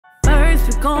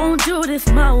gon' do this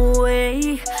my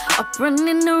way. Up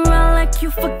running around like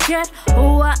you forget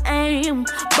who I am.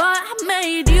 But I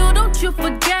made you, don't you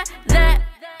forget that.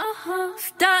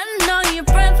 Starting on your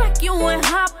friends like you ain't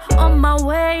hop on my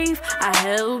wave. I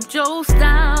helped your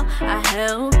style, I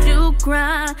helped you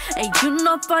grind. And you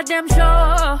know for damn sure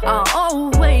I'll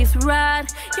always ride.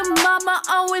 Your mama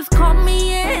always call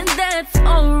me and that's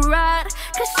alright.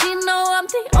 Cause she know I'm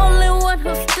the only one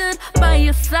who stood by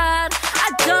your side.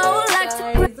 I don't like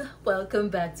to... Welcome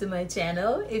back to my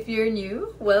channel. If you're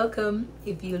new, welcome.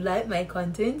 If you like my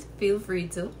content, feel free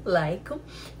to like,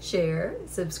 share,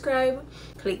 subscribe,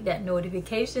 click that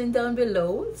notification down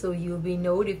below so you'll be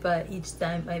notified each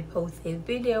time I post a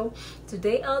video.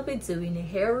 Today I'll be doing a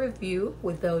hair review.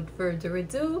 Without further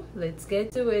ado, let's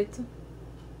get to it.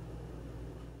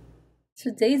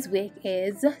 Today's wig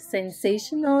is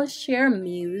Sensational Shear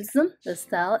Muse. The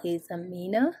style is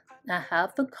Amina. I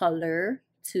have the color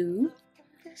 2.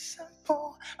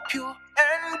 Simple, pure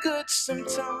and good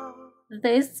sometimes.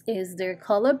 This is their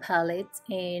color palette,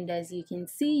 and as you can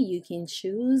see, you can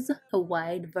choose a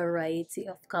wide variety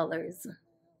of colors.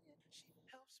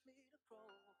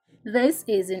 This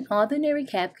is an ordinary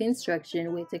cap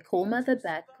construction with a comb at the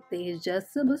back, the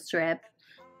adjustable strap,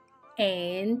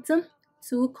 and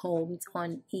 2 combs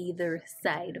on either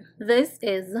side. This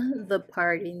is the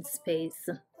parting space.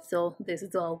 So this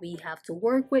is all we have to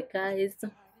work with, guys.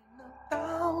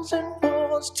 1,000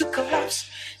 walls to collapse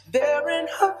there in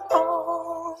her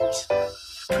arms.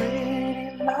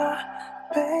 Pretty my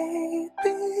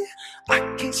baby, I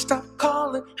can't stop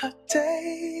calling her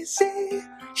Daisy.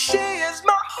 She is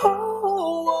my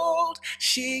whole world,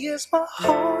 she is my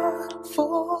heart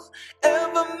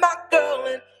forever, my girl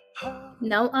and her.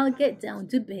 Now I'll get down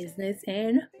to business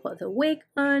and put the wig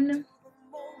on.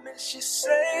 She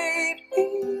saved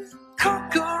me,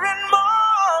 conquering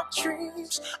my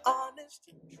dreams, honest.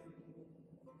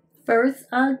 First,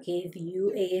 I'll give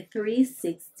you a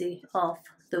 360 of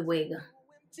the wig.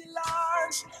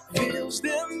 Lines, fills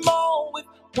them all with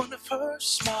one of her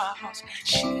smiles.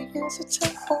 She is a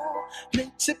temple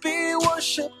meant to be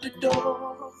worshipped,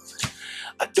 adored,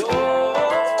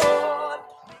 adored.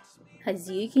 As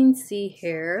you can see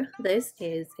here, this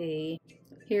is a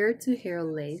hair-to-hair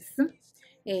lace.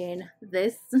 And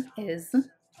this is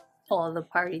all the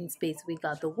parting space we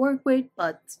got to work with,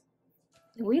 but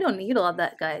we don't need all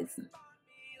that, guys.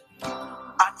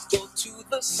 I'd go to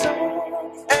the sun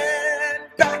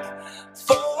and back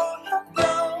for her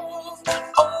love.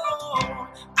 Oh,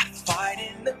 I'd fight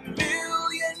in a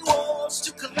million wars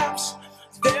to collapse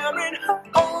there in her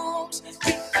arms,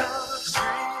 because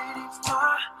pretty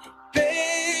my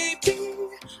baby,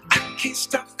 I can't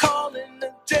stop calling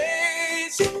her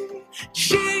Daisy.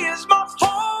 She is my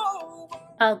whole.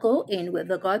 I'll go in with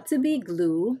the got to be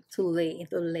glue to lay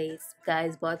the lace,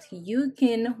 guys, but you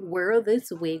can wear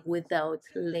this wig without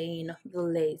laying the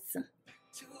lace.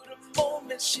 To the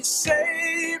moment she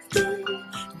saved me,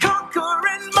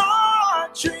 conquering my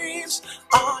dreams,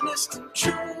 honest and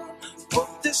true.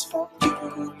 Put this for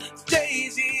you,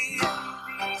 Daisy.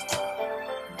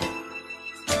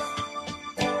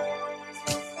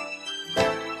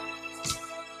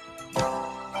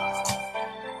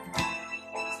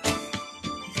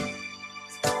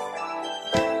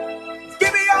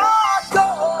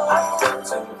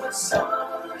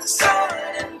 Sun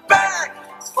and back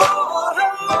for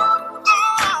her love.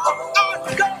 Oh,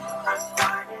 go. A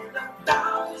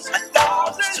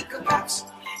thousand to collapse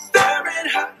there in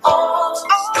her arms.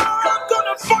 Oh, I'm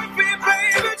gonna fight me,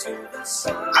 baby. To the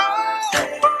sun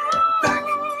and back.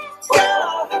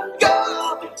 Go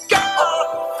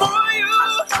for you.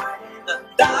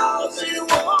 1,000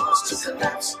 walls to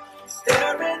collapse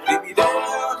there in her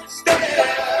arms. There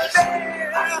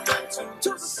to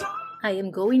the sun. I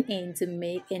am going in to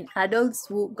make an adult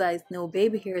swoop, guys. No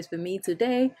baby hairs for me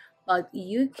today, but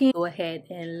you can go ahead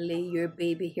and lay your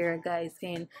baby hair, guys,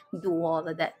 and do all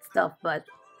of that stuff, but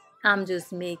I'm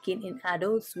just making an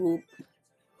adult swoop.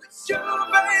 It's you,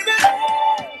 baby.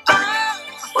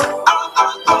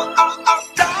 I'm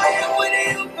dying with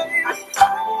you, baby.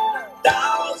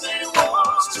 1,000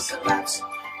 walls to collapse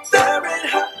there in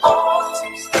her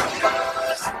arms.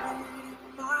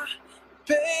 My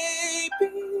baby,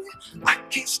 I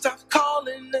can't stop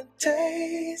calling her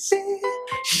Daisy.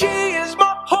 She is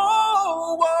my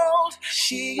whole world.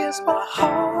 She is my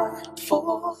heart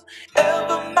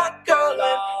forever, my girl,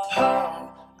 and her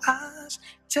eyes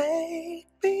take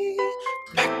me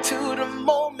back to the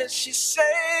moment she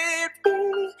saved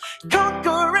me,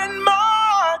 conquering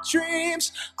my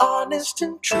dreams, honest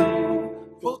and true.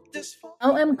 Wrote this for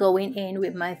Now I'm going in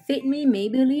with my Fit Me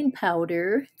Maybelline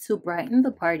powder to brighten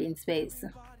the parting space.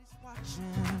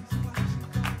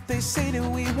 They say that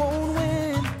we won't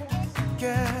win,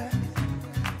 yeah.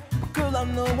 But girl, I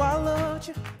know I loved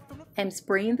you. I'm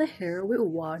spraying the hair with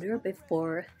water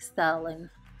before styling.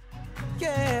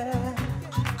 Yeah.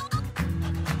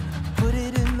 Put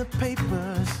it in the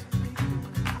papers.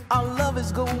 Our love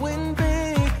is going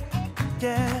big,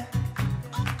 yeah.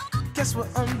 Guess we're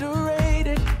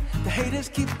underrated. The haters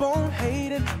keep on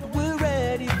hating, but we're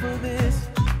ready for this.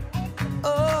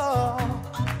 Oh,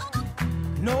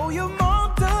 no, your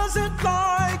mom doesn't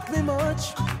like me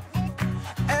much,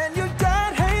 and your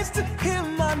dad hates to hear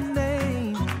my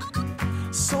name.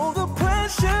 So the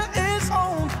pressure is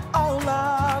on, all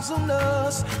eyes on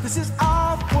us. This is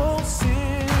our World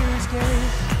Series game,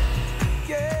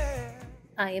 yeah.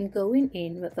 I am going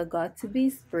in with a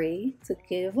got-to-be spray to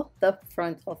give the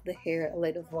front of the hair a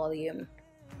little volume.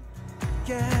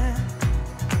 Yeah,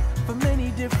 for many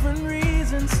different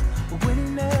reasons, we're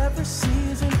winning every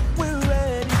season. We're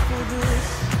ready for this.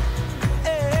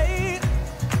 Hey,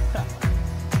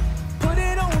 put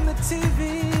it on the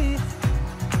TV.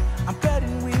 I'm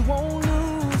betting we won't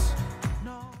lose.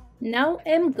 No. Now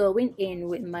I'm going in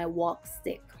with my walk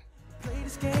stick. Play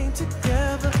this game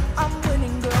together. I'm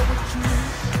winning, girl, with you.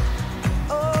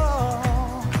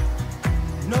 Oh,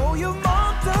 no, your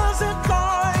mom doesn't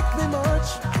like me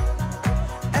much,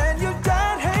 and your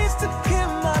dad hates to hear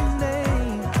my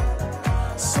name.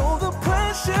 So the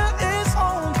pressure is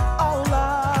on, all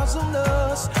eyes on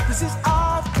us. This is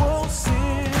our World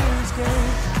Series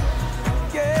game,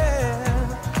 yeah.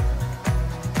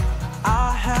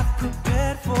 I have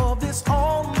prepared for this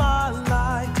all my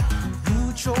life.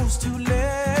 You chose to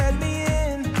let me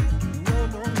in.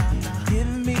 Give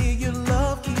me your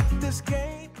love, keep this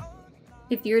game.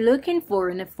 If you're looking for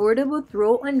an affordable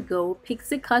throw-and-go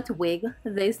pixie cut wig,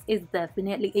 this is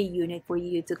definitely a unit for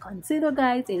you to consider,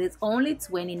 guys. It is only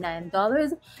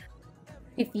 $29.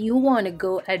 If you want to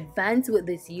go advanced with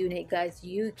this unit, guys,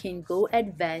 you can go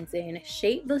advanced and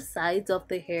shape the sides of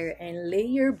the hair and lay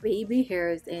your baby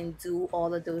hairs and do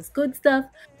all of those good stuff.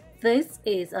 This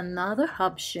is another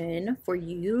option for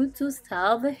you to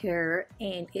style the hair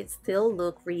and it still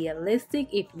look realistic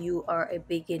if you are a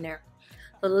beginner.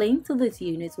 The link to this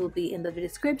unit will be in the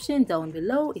description down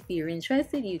below. If you're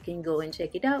interested, you can go and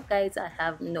check it out, guys. I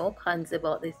have no cons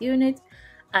about this unit.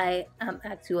 I am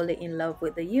actually in love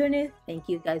with the unit. Thank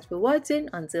you guys for watching.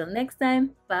 Until next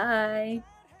time, bye.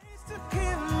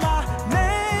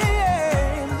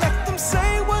 Let them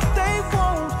say what they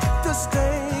want. The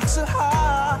stakes are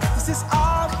high. This is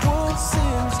our World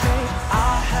Series game.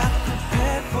 I have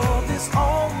prepared for this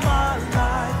all my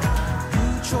life. You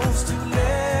chose to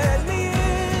let me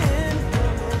in.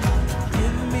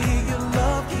 Give me your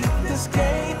love, keep this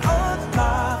game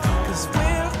alive. 'Cause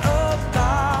we're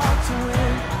about to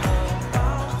win.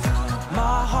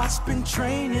 My heart's been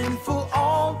training for